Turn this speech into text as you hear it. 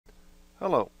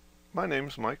Hello, my name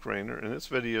is Mike Rayner, and this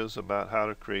video is about how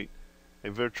to create a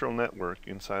virtual network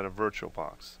inside of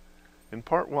VirtualBox. In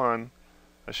part 1,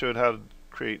 I showed how to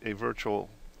create a virtual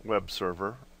web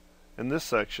server. In this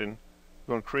section, I'm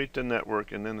going to create the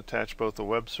network and then attach both a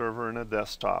web server and a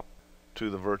desktop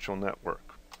to the virtual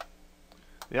network.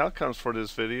 The outcomes for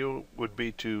this video would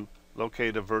be to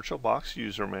locate a VirtualBox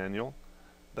user manual.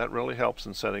 That really helps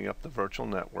in setting up the virtual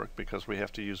network because we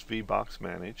have to use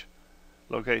VBoxManage.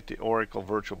 Locate the Oracle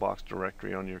VirtualBox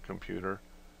directory on your computer,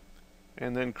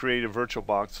 and then create a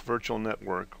VirtualBox virtual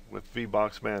network with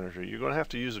VBoxManager. You're going to have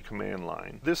to use a command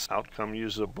line. This outcome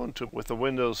uses Ubuntu with a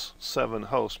Windows 7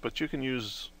 host, but you can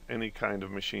use any kind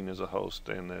of machine as a host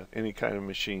and any kind of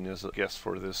machine as a guest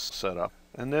for this setup.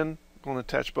 And then I'm going to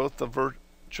attach both the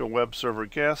virtual web server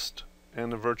guest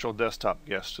and the virtual desktop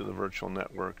guest to the virtual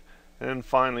network. And then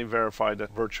finally verify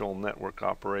that virtual network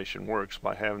operation works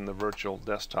by having the virtual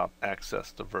desktop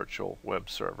access the virtual web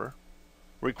server.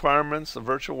 Requirements: a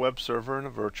virtual web server and a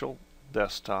virtual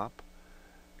desktop.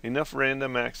 Enough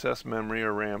random access memory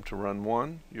or RAM to run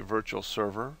 1, your virtual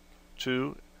server,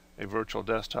 2, a virtual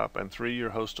desktop, and 3,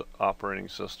 your host operating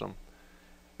system.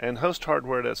 And host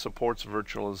hardware that supports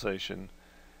virtualization.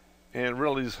 And it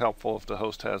really is helpful if the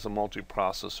host has a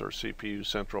multiprocessor CPU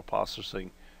central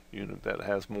processing unit that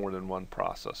has more than one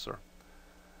processor.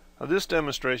 Now, this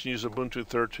demonstration uses Ubuntu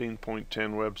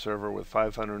 13.10 web server with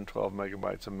 512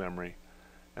 megabytes of memory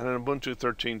and an Ubuntu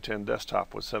 13.10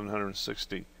 desktop with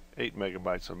 768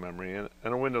 megabytes of memory and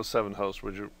a Windows 7 host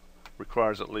which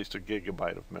requires at least a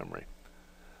gigabyte of memory.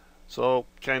 So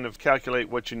kind of calculate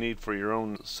what you need for your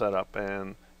own setup,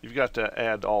 and you've got to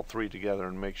add all three together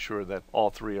and make sure that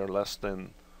all three are less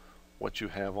than what you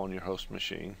have on your host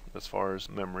machine as far as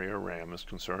memory or RAM is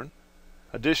concerned.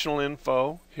 Additional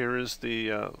info: here is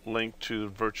the link to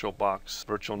VirtualBox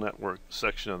virtual network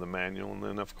section of the manual, and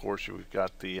then of course you've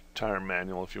got the entire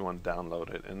manual if you want to download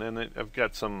it. And then I've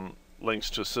got some links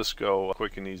to Cisco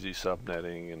quick and easy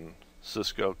subnetting and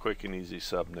Cisco quick and easy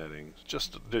subnetting.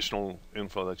 Just additional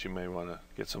info that you may want to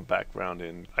get some background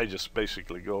in. I just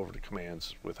basically go over the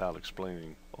commands without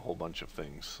explaining a whole bunch of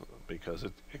things because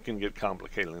it can get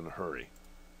complicated in a hurry.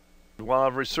 While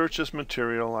I've researched this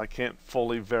material, I can't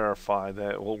fully verify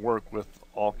that it will work with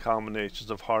all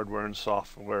combinations of hardware and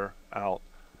software out.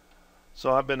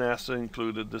 So I've been asked to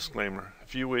include a disclaimer.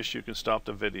 If you wish, you can stop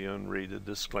the video and read the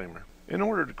disclaimer. In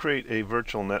order to create a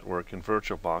virtual network in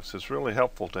VirtualBox, it's really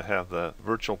helpful to have the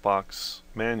VirtualBox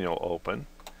manual open.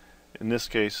 In this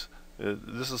case,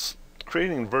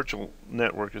 creating a virtual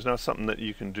network is not something that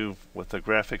you can do with the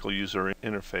graphical user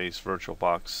interface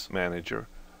VirtualBox Manager.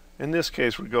 In this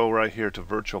case, we go right here to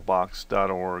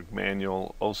virtualbox.org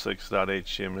manual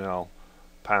 06.html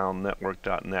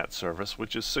 #network.net service,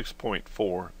 which is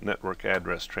 6.4 network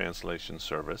address translation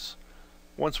service.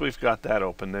 Once we've got that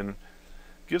open, then it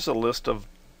gives a list of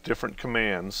different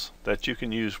commands that you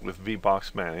can use with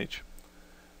VBoxManage.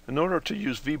 In order to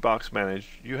use VBoxManage,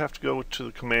 you have to go to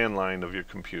the command line of your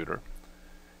computer.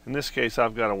 In this case,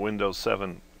 I've got a Windows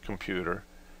 7 computer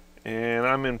and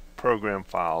I'm in program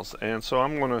files, and so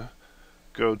I'm going to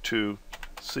go to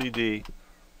CD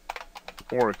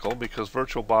Oracle because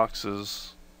VirtualBox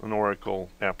is an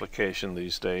Oracle application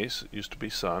these days. It used to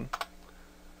be Sun.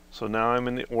 So now I'm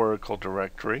in the Oracle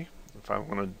directory. If I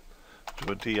want to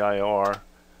do a dir,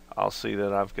 I'll see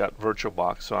that I've got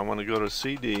VirtualBox. So I want to go to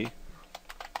CD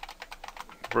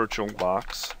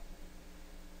VirtualBox.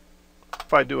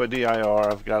 If I do a dir,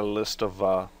 I've got a list of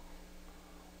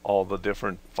all the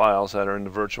different files that are in the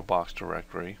VirtualBox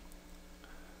directory.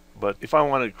 But if I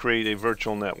want to create a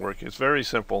virtual network, it's very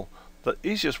simple. The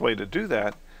easiest way to do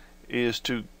that is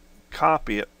to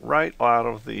copy it right out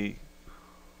of the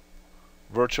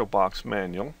VirtualBox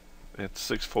manual. It's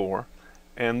 6.4,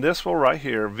 and this will right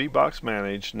here,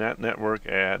 VBoxManage network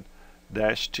add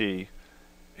 -t,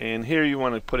 and here you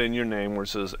want to put in your name where it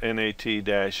says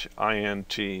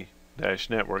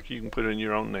NAT-INT-network. You can put in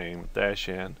your own name,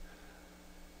 -n.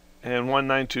 And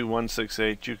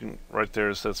 192.168, you can, right there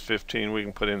it says 15, we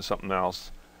can put in something else,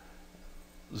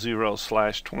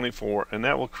 0/24, and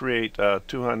that will create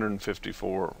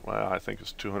 254, well, I think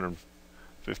it's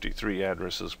 253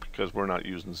 addresses because we're not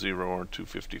using 0 or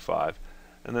 255,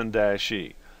 and then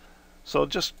 -e. So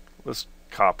just let's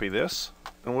copy this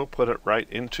and we'll put it right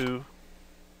into,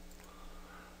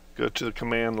 go to the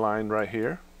command line right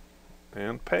here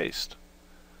and paste.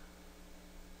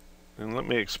 And let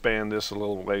me expand this a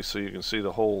little way so you can see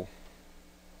the whole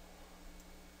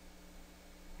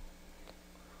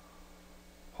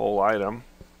item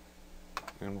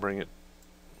and bring it.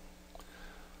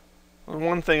 And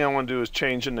one thing I want to do is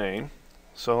change the name.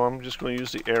 So I'm just going to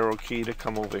use the arrow key to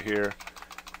come over here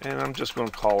and I'm just going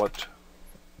to call it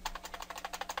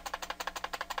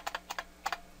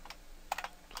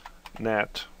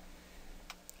network.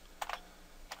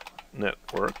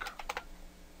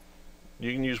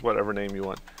 You can use whatever name you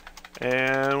want.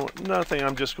 And another thing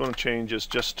I'm just going to change is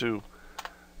just to,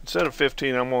 instead of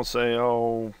 15, I'm going to say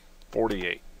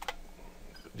 48.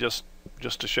 Just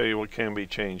to show you what can be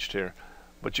changed here.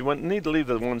 But you need to leave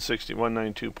the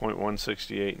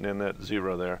 192.168 and then that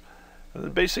 0 there.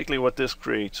 And basically what this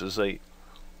creates is a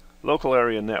local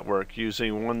area network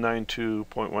using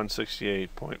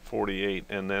 192.168.48,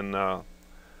 and then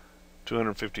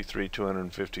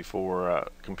 254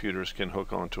 computers can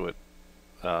hook onto it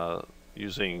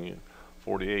using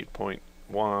 48.1,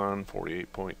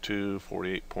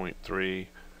 48.2,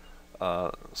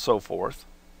 48.3, so forth,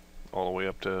 all the way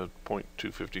up to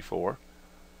 0.254.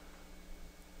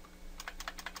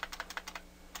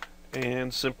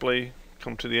 And simply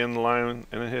come to the end of the line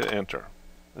and hit enter.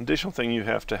 An additional thing you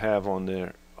have to have on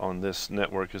this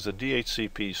network is a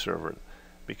DHCP server,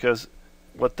 because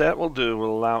what that will do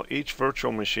will allow each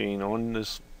virtual machine on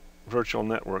this virtual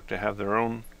network to have their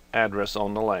own address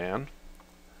on the LAN.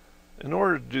 In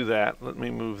order to do that, let me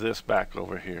move this back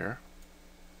over here.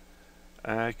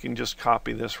 I can just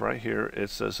copy this right here. It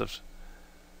says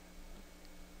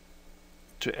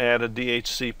to add a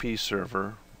DHCP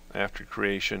server after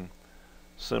creation,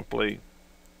 simply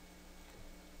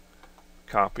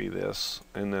copy this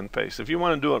and then paste. If you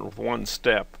want to do it with one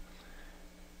step,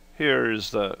 here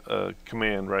is the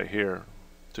command right here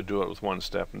to do it with one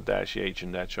step, and -H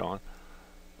and -on,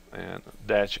 and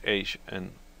 -H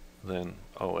and then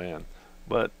 -on.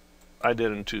 But I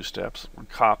did it in 2 steps.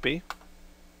 Copy,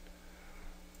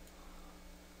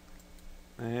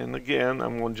 and again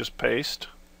I'm going to just paste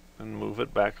and move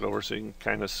it back over so you can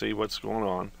kind of see what's going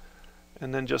on,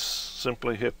 and then just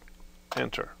simply hit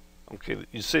enter. Okay,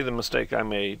 you see the mistake I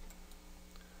made.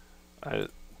 I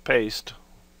paste.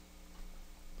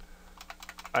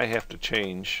 I have to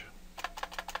change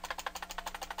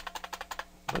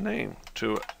the name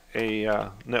to a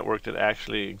network that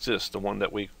actually exists, the one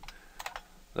that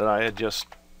I had just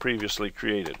previously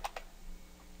created,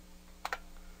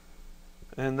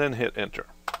 and then hit enter.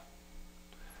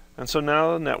 And so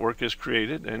now the network is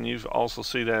created, and you also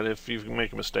see that if you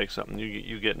make a mistake,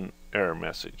 you get an error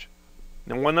message.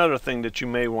 Now, one other thing that you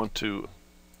may want to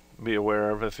be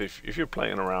aware of if you're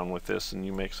playing around with this and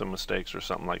you make some mistakes or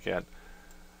something like that,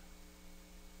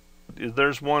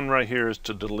 there's one right here is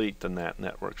to delete the NAT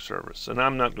network service, and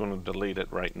I'm not going to delete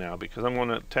it right now because I'm going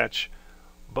to attach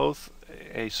both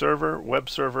a server, web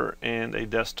server, and a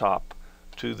desktop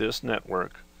to this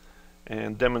network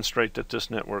and demonstrate that this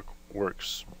network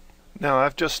works. Now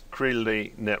I've just created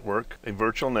a network, a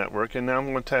virtual network, and now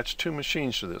I'm going to attach 2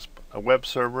 machines to this, a web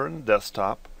server and a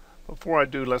desktop. Before I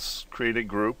do, let's create a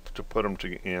group to put them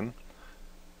in.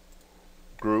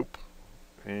 Group,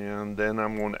 and then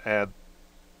I'm going to add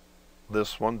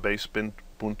this one, base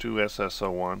Ubuntu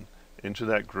SSO1, into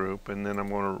that group, and then I'm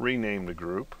going to rename the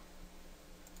group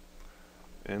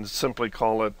and simply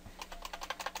call it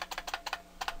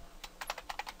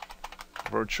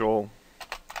Virtual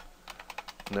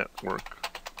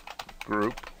Network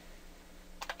Group.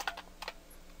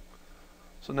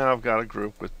 So now I've got a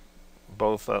group with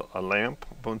both a LAMP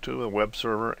Ubuntu, a web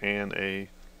server, and a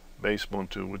base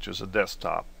Ubuntu, which is a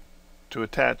desktop. To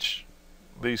attach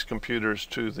these computers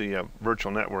to the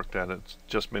virtual network that has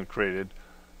just been created,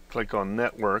 click on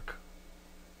Network,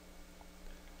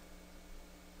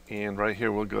 and right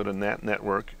here we'll go to NAT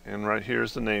Network, and right here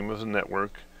is the name of the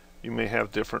network. You may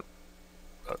have different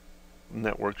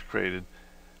networks created,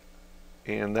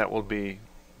 and that will be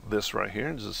this right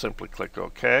here. Just simply click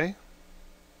OK,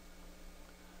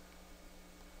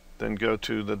 then go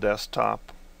to the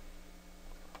desktop,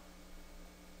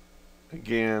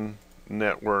 again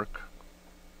Network,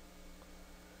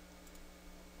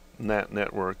 NAT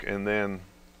network, and then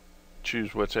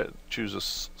choose choose a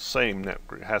same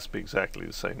network. It has to be exactly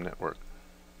the same network.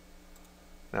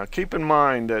 Now keep in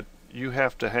mind that you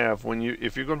have to have,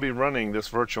 if you're going to be running this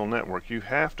virtual network, you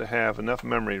have to have enough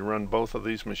memory to run both of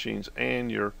these machines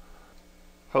and your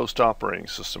host operating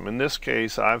system. In this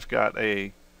case, I've got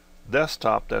a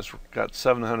desktop that's got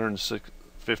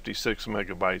 756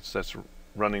 megabytes that's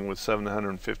running with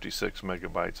 756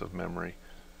 megabytes of memory.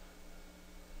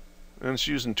 And it's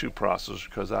using 2 processors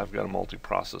because I've got a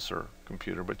multi-processor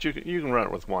computer, but you can run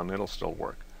it with one, it'll still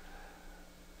work.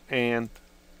 And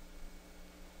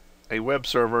a web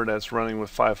server that's running with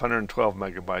 512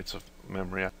 megabytes of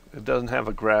memory. It doesn't have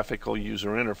a graphical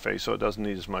user interface, so it doesn't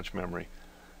need as much memory.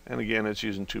 And again, it's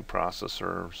using 2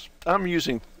 processors. I'm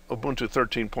using Ubuntu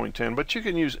 13.10, but you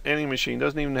can use any machine.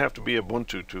 Doesn't even have to be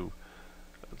Ubuntu to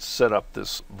set up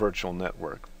this virtual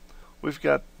network. We've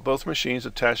got both machines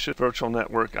attached to the virtual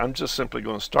network. I'm just simply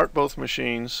going to start both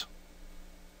machines.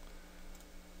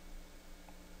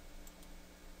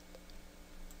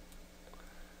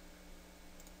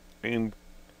 And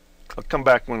I'll come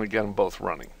back when we get them both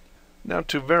running. Now,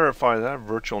 to verify that our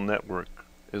virtual network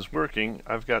is working,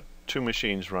 I've got two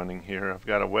machines running here. I've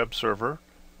got a web server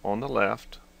on the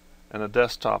left and a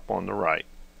desktop on the right.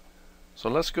 So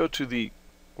let's go to the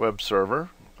web server.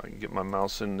 I can get my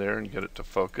mouse in there and get it to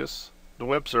focus. The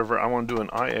web server, I want to do an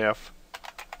if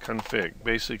config.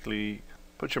 Basically,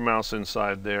 put your mouse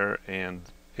inside there and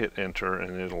hit enter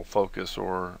and it'll focus,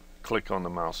 or click on the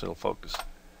mouse, it'll focus.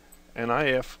 And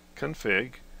if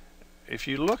config, if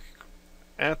you look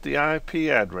at the IP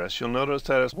address, you'll notice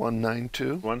that it's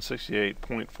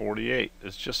 192.168.48.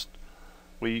 It's just,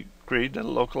 we created a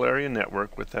local area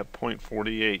network with that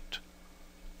 .48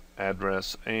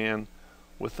 address, and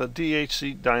with the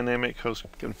DHCP dynamic host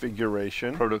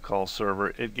configuration protocol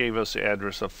server, it gave us the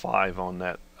address of 5 on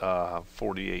that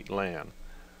 48 LAN.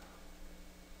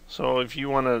 So if you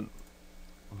want to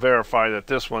verify that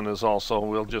this one is also,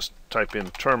 we'll just type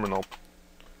in terminal,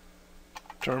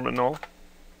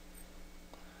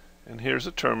 and here's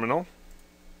a terminal.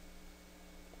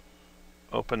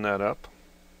 Open that up,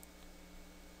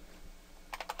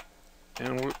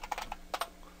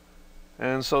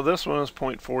 and so this one is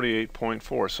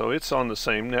 0.48.4, so it's on the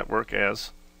same network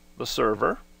as the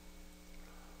server.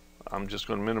 I'm just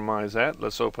going to minimize that.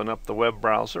 Let's open up the web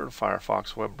browser, the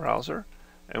Firefox web browser,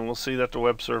 and we'll see that the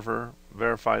web server,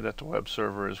 verify that the web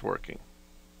server is working.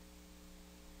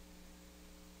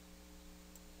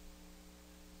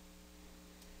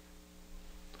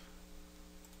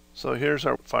 So here's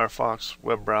our Firefox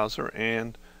web browser,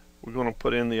 and we're going to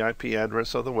put in the IP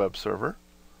address of the web server,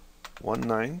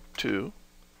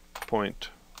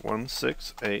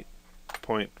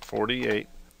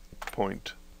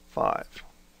 192.168.48.5.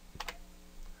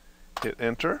 Hit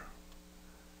enter,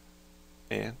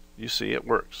 and you see it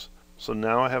works. So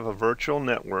now I have a virtual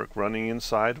network running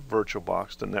inside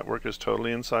VirtualBox. The network is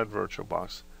totally inside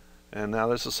VirtualBox, and now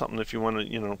this is something if you want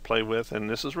to play with, and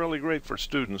this is really great for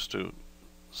students to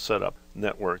set up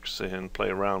networks and play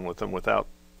around with them without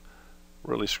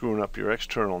really screwing up your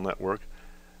external network.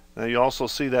 Now you also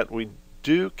see that we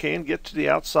can get to the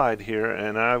outside here,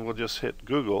 and I will just hit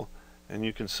Google and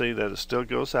you can see that it still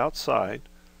goes outside.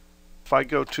 If I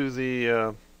go to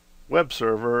the web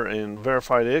server and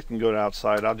verify that it can go to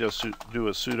outside, I'll just do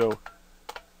a sudo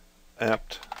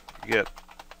apt get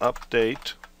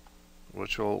update,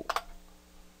 which will,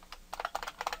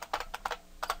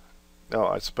 oh,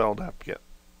 I spelled apt get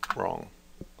wrong.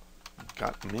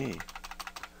 Got me.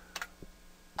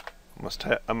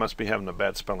 I must be having a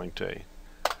bad spelling day.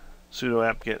 Sudo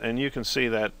apt-get, and you can see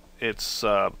that it's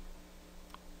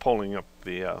pulling up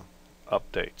the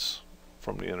updates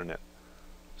from the internet.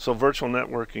 So virtual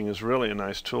networking is really a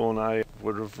nice tool, and I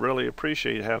would have really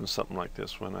appreciated having something like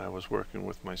this when I was working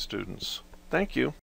with my students. Thank you.